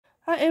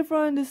Hi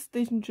everyone, this is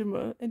Station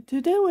Dreamer, and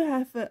today we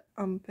have an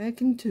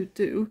unpacking to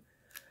do.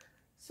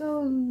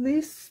 So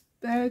this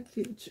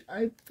package,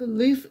 I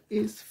believe,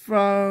 is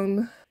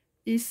from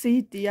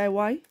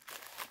EaseDIY.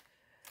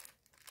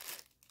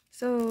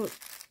 So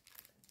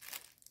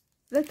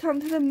they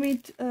contacted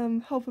me,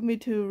 helped me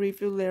to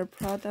review their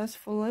products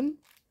for them.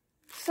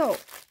 So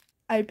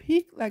I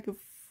picked like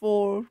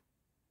 4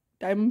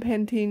 diamond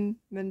painting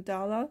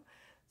mandala.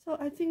 So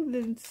I think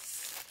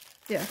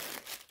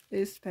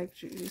this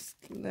package is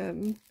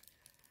them.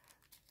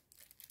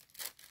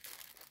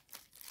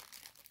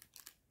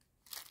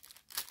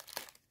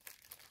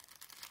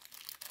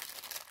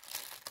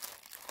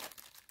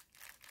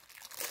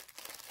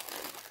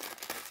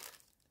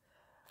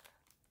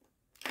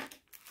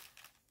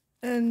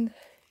 And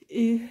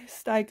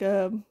it's like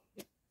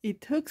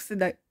it took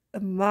like a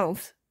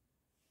month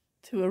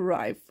to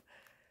arrive,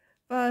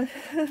 but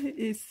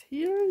it's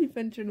here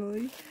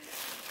eventually.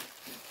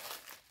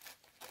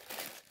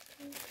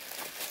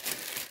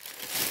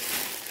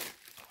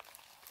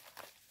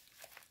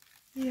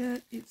 Yeah,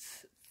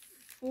 it's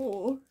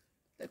 4.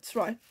 That's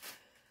right.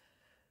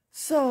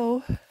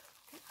 So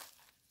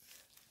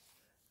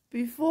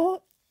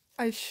before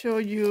I show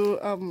you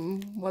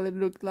what it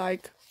looked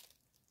like,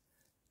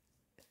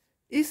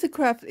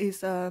 EasyCraft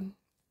is a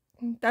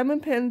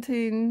diamond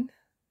painting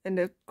and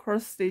a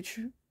cross stitch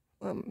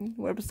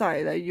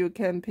website that you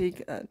can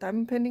pick a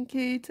diamond painting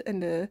kit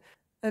and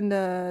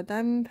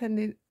diamond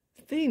painting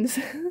things.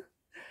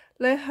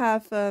 They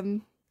have a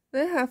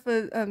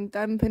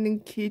diamond painting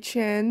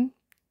keychain,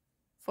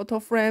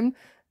 photo frame,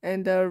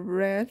 and a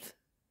red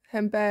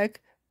handbag,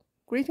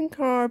 greeting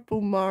card,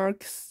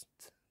 bookmarks,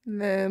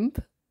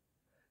 lamp,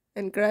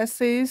 and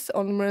glasses,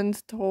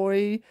 ornaments,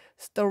 toy,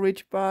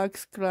 storage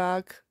box,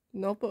 clock,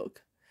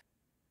 notebook.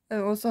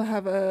 And also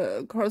have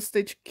a cross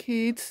stitch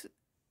kit.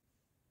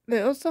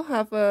 They also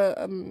have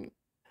a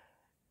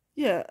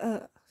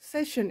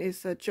session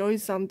is a Joy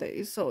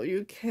Sunday, so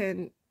you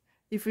can,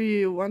 if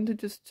you want to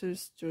just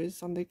Joy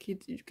Sunday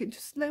kit, you can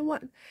just select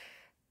one.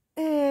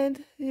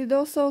 And it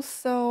also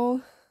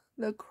sell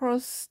the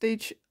cross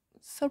stitch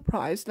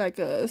surprise, like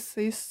a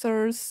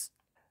scissors,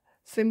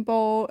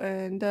 symbol,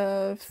 and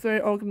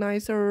thread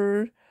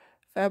organizer,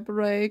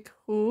 fabric,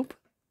 hoop,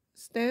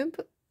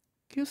 stamp,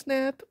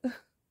 Q-snap.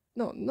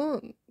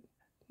 No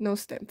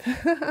stamp.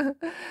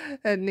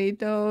 And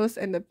needles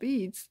and the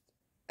beads.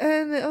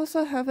 And they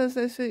also have a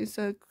section, it's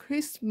a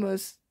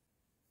Christmas,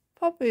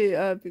 probably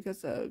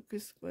because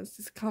Christmas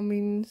is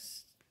coming,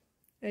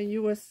 and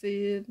you will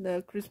see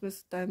the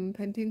Christmas diamond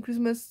painting,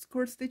 Christmas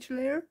cross stitch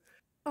layer.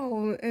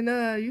 Oh, and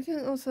you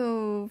can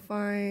also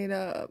find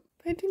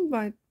painting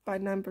by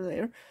number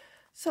there.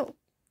 So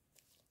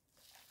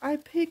I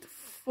picked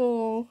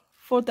four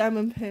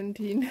diamond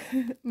painting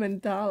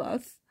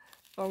mandalas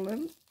from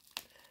them.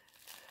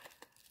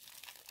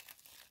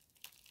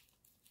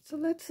 So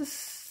let's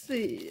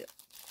see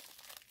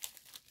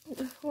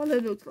what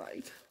it looks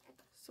like.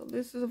 So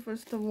this is the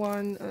first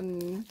one,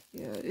 and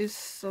yeah, it's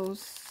so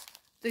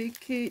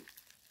sticky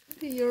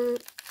here.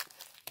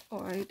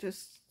 Oh, I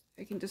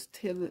can just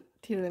tear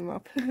them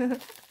up.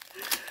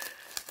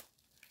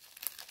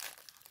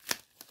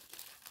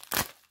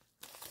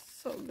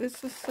 So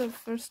this is the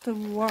first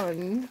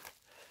one.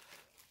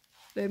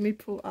 Let me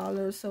pull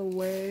others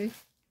away.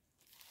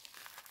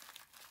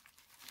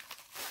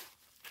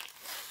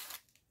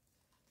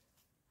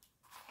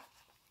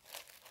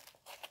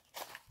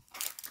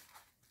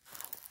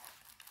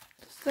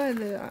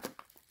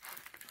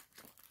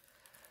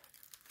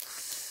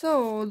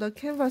 So the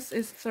canvas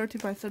is 30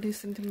 by 30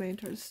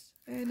 centimeters,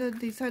 and the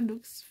design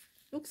looks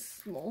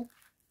small.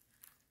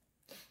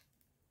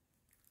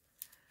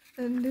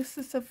 And this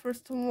is the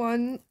first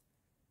one.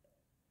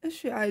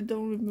 Actually, I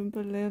don't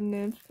remember their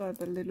names,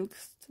 but it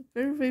looks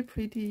very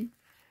pretty.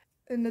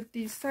 And the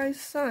design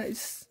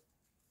size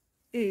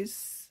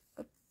is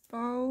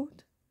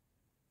about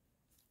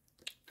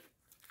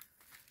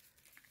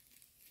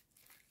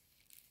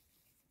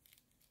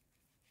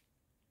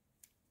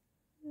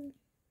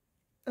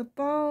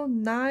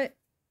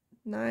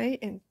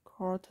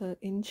 9.25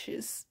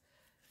 inches.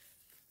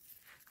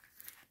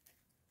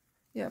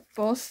 Yeah,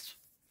 both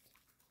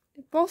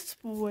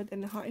width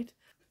and height.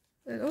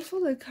 And also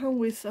they come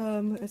with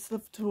a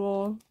stuff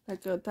tool,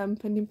 like a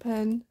diamond painting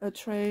pen, a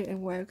tray,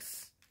 and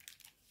wax.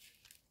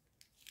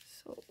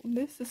 So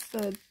this is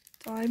the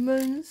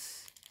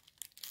diamonds.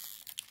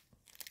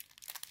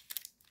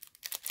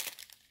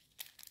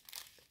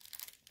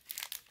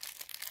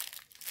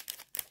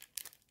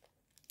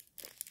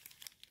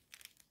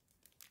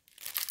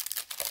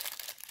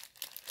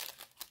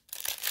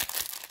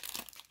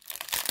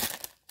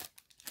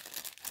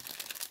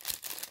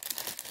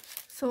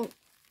 So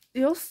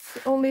you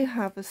only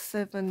have a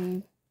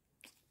 7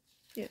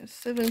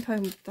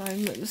 kind of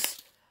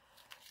diamonds,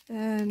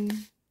 and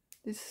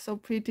this is so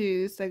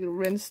pretty. It's like a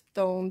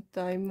rhinestone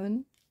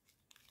diamond,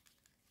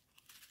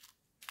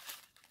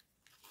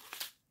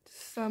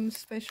 some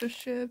special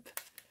shape,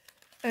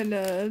 and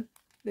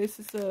this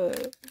is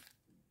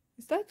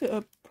it's like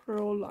a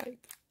pearl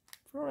like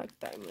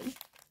diamond.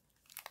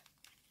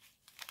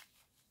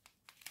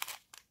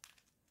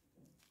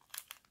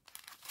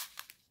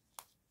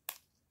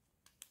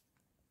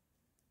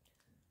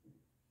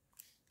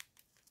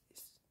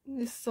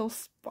 It's so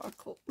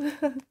sparkle.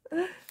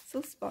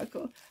 So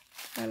sparkle.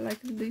 I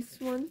like this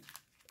one.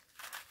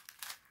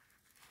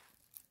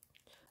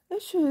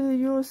 Actually,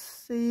 you'll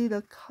see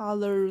the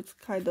colors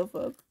kind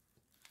of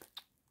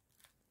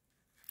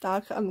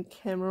dark on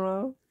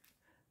camera,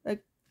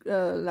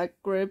 like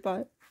gray,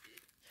 but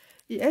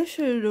it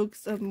actually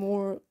looks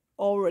more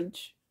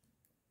orange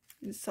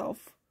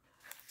itself.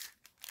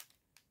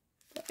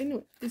 But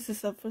anyway, this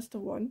is the first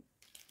one.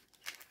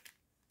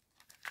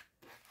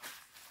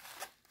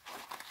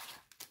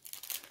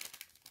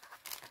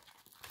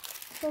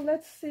 So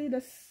let's see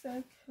the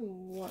second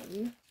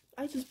one.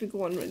 I just pick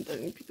one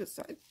randomly because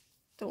I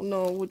don't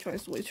know which one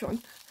is which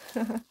one.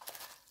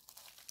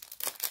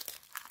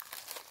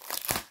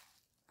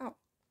 Oh,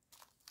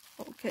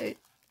 okay.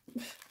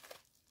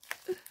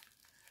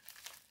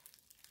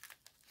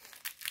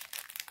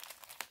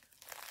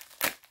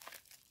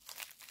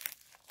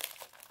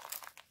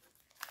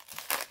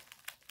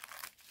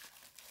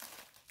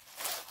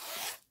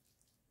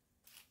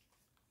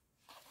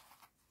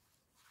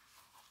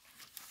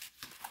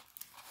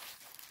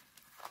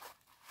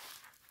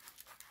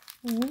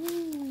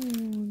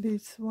 Ooh,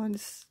 this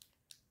one's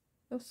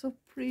also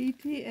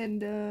pretty.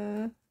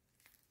 And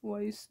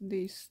what is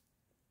this?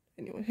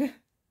 Anyway.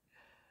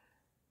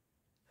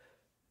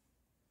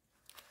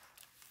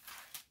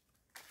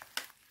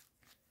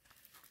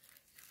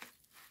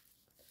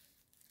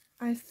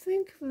 I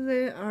think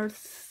they all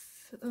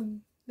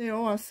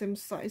are same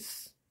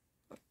size.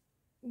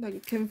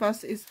 Like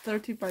canvas is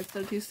 30 by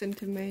 30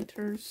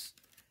 centimeters,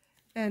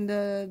 and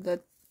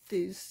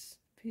this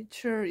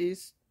picture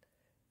is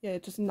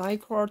just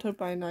 9/4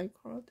 by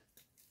 9/4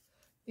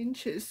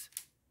 inches,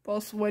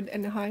 both width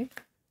and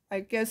height. I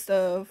guess they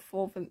all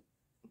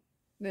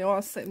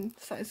are same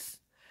size.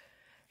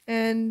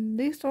 And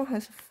this one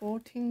has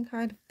 14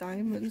 kind of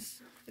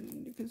diamonds,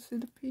 and you can see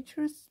the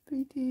picture is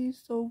pretty,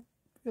 so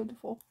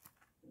beautiful.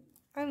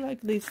 I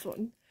like this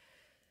one.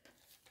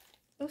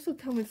 Also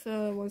comes with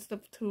a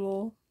one-step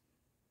tool,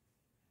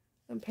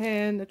 a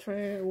pen, a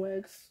tray, a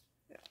wax.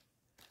 Yeah.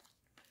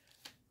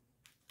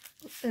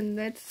 And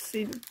let's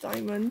see the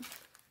diamond.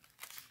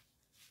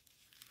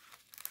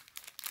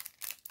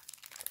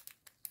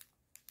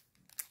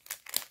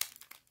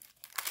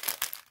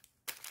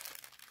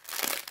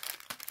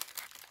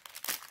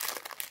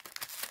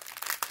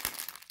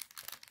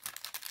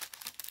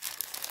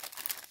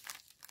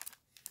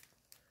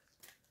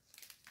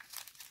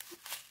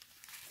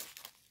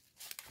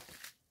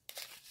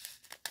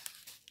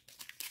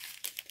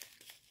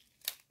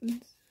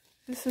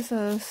 This is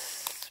a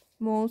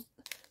small.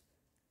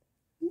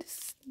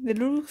 They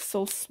look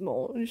so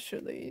small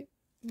usually,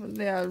 but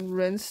they are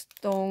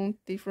rhinestone,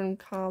 different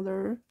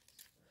color.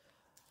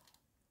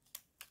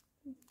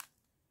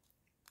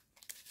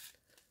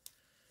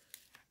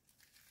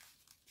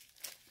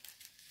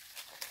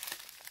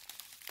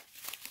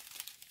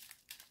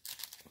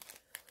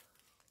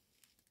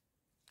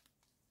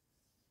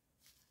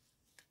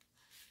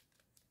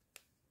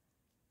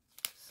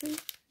 See,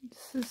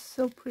 this is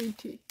so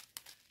pretty.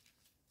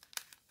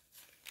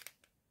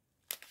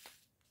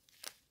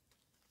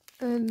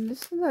 And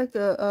this is like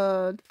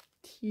a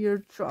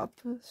teardrop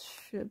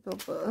shape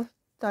of a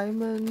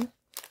diamond,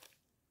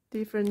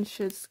 different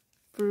shades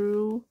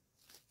blue.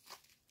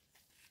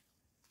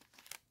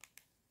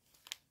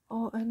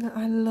 Oh, and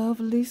I love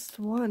this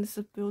one. It's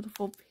a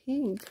beautiful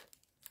pink.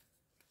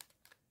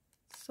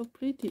 So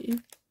pretty.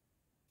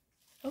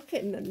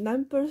 Okay,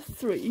 number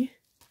 3.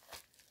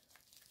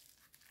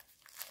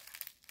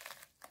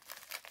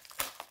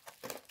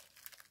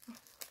 Oh,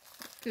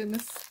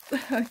 goodness.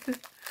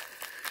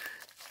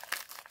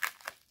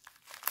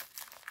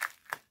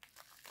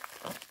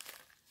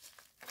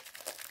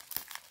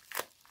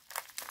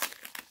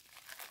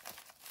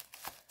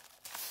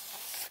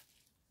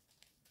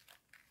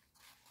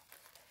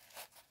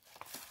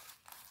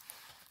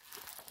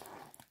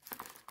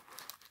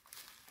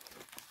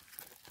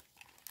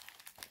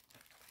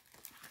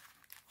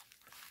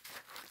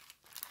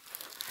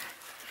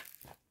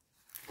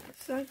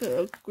 It's like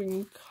a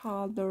green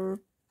color,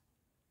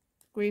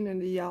 green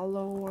and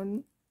yellow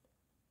one,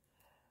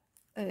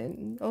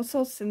 and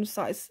also same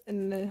size,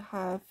 and they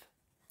have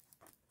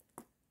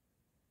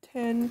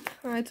 10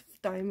 kinds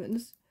of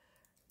diamonds.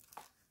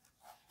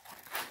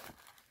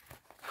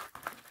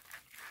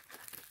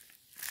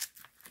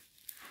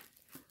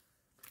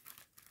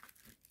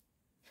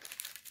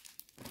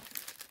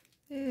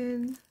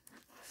 And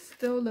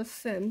still the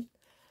same.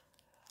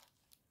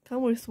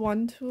 Come with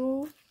one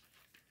tool.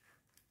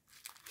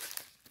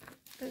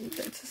 And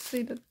let's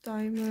see the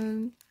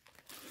diamond.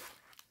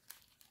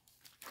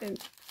 And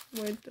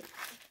wait,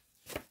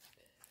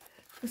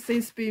 see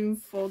it's been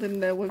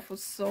folding that way for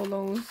so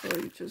long, so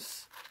you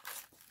just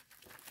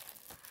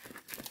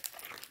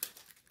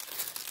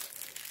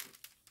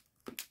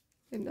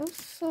and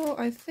also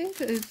I think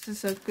it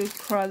is a good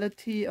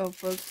quality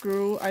of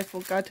glue. I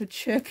forgot to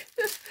check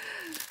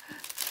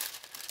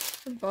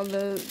about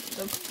the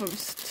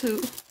first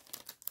two.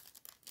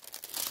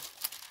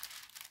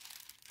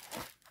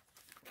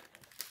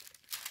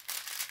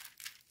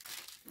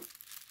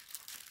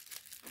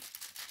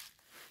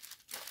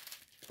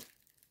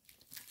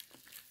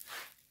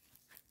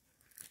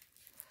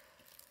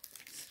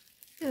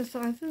 Yeah,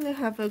 so I think they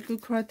have a good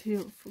quality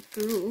of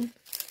glue.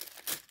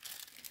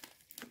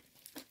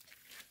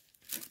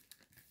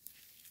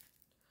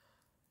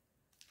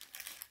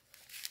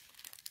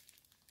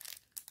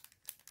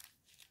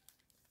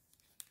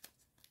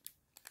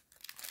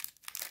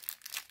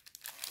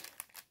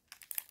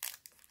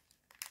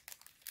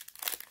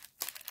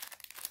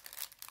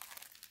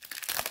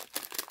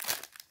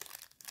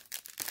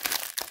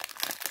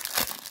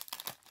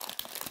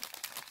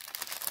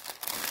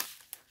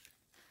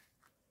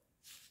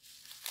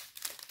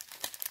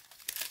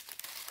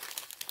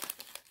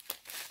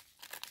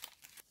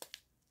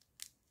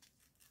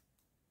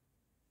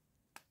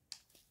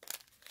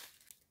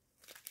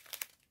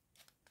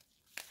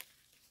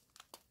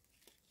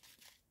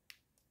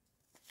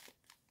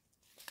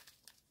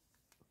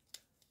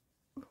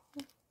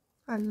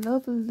 I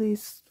love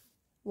this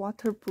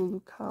water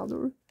blue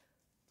color.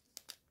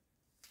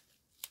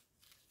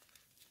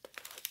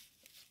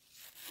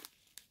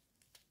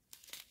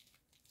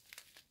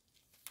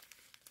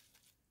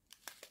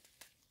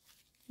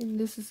 And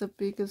this is the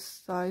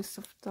biggest size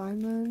of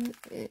diamond,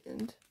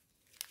 and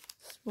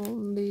small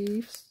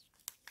leaves,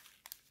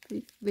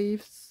 big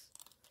leaves.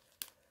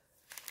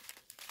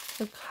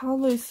 The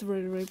color is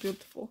really, really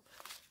beautiful.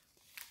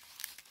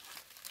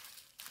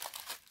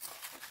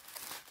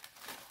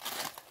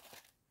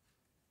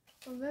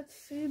 So let's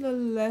see the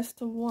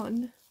last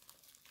one.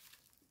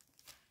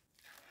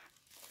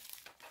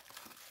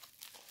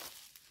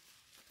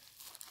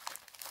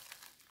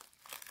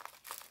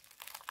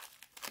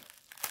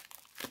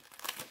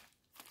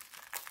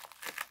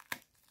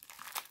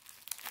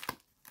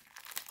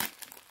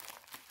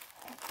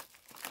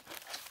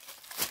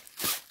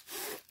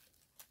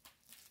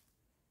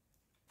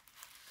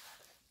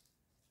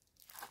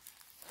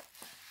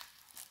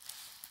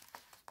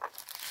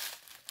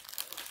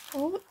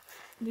 Oh,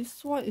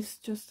 this one is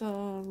just a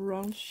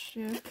round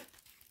shape.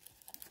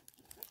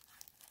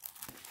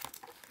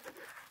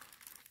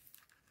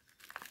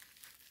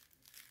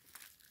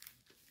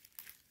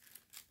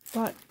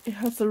 But it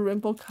has a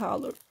rainbow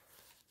color.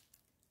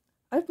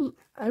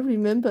 I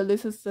remember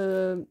this is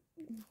the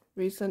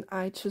reason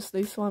I chose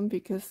this one,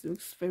 because it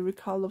looks very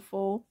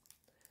colorful,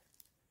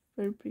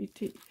 very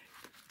pretty.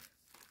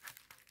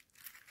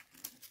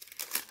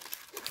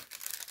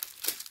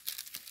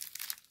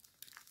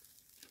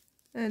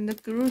 And the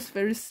glue is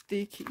very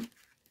sticky.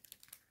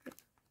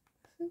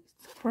 The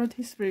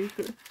quality is very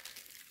good.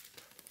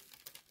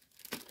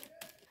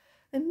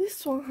 And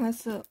this one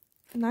has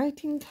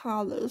 19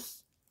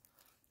 colors.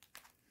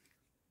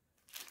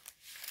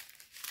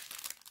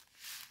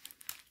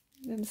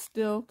 And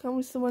still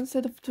comes with one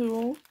set of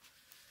tools.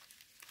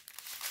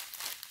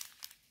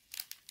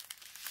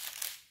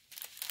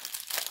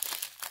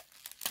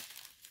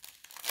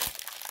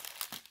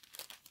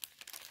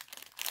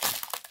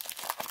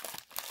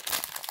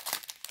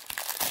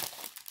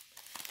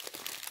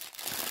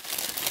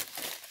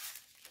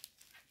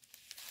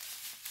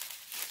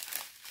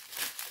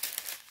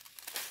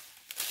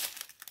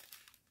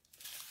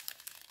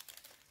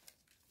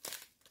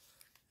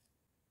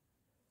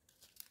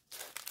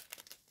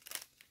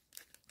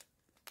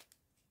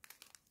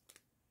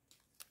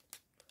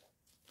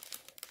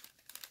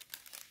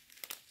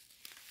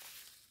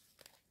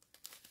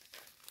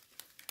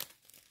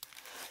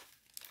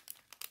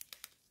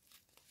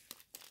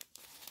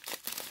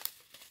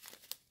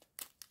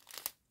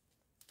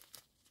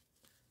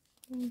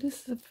 And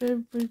this is a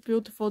very, very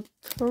beautiful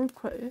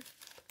turquoise.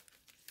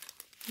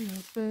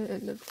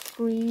 And the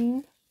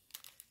green.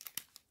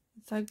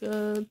 It's like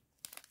a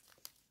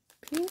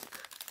pink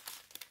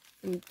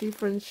in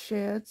different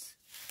shades.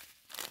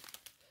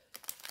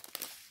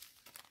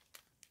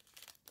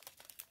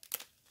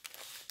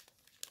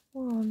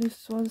 Wow,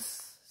 this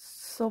one's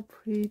so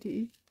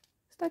pretty.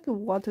 It's like a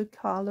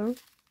watercolor.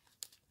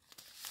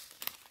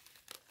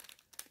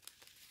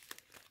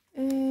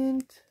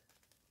 And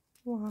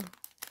wow.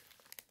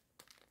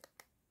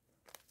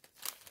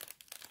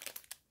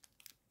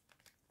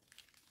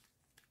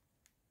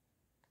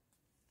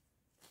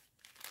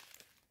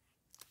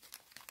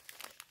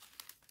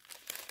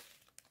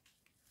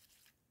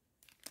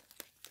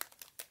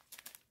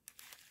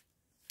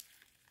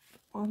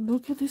 Oh,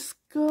 look at this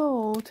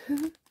gold.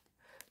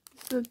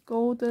 It's a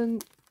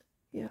golden,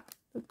 yeah,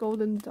 the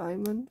golden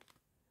diamond.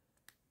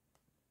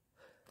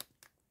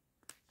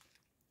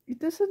 It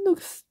doesn't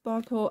look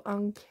sparkle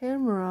on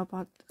camera,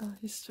 but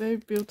it's very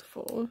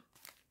beautiful.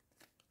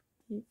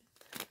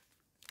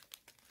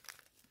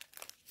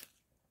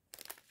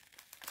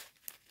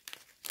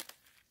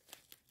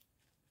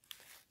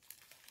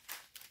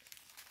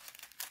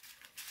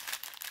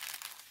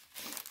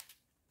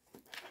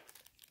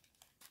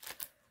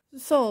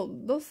 So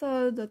those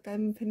are the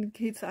diamond painting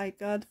kits I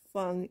got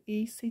from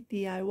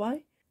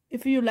EaseDIY.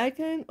 If you like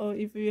it, or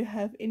if you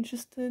have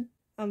interested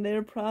on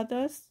their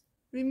products,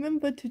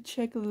 remember to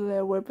check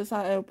their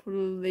website. I'll put a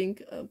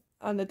link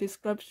on the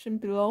description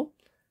below.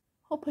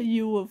 Hope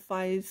you will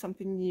find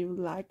something you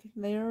like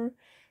there.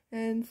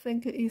 And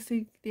thank you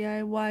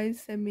EaseDIY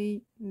send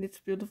me this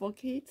beautiful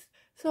kit.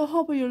 So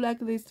hope you like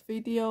this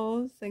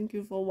video. Thank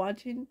you for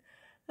watching.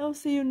 I'll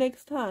see you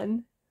next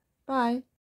time. Bye.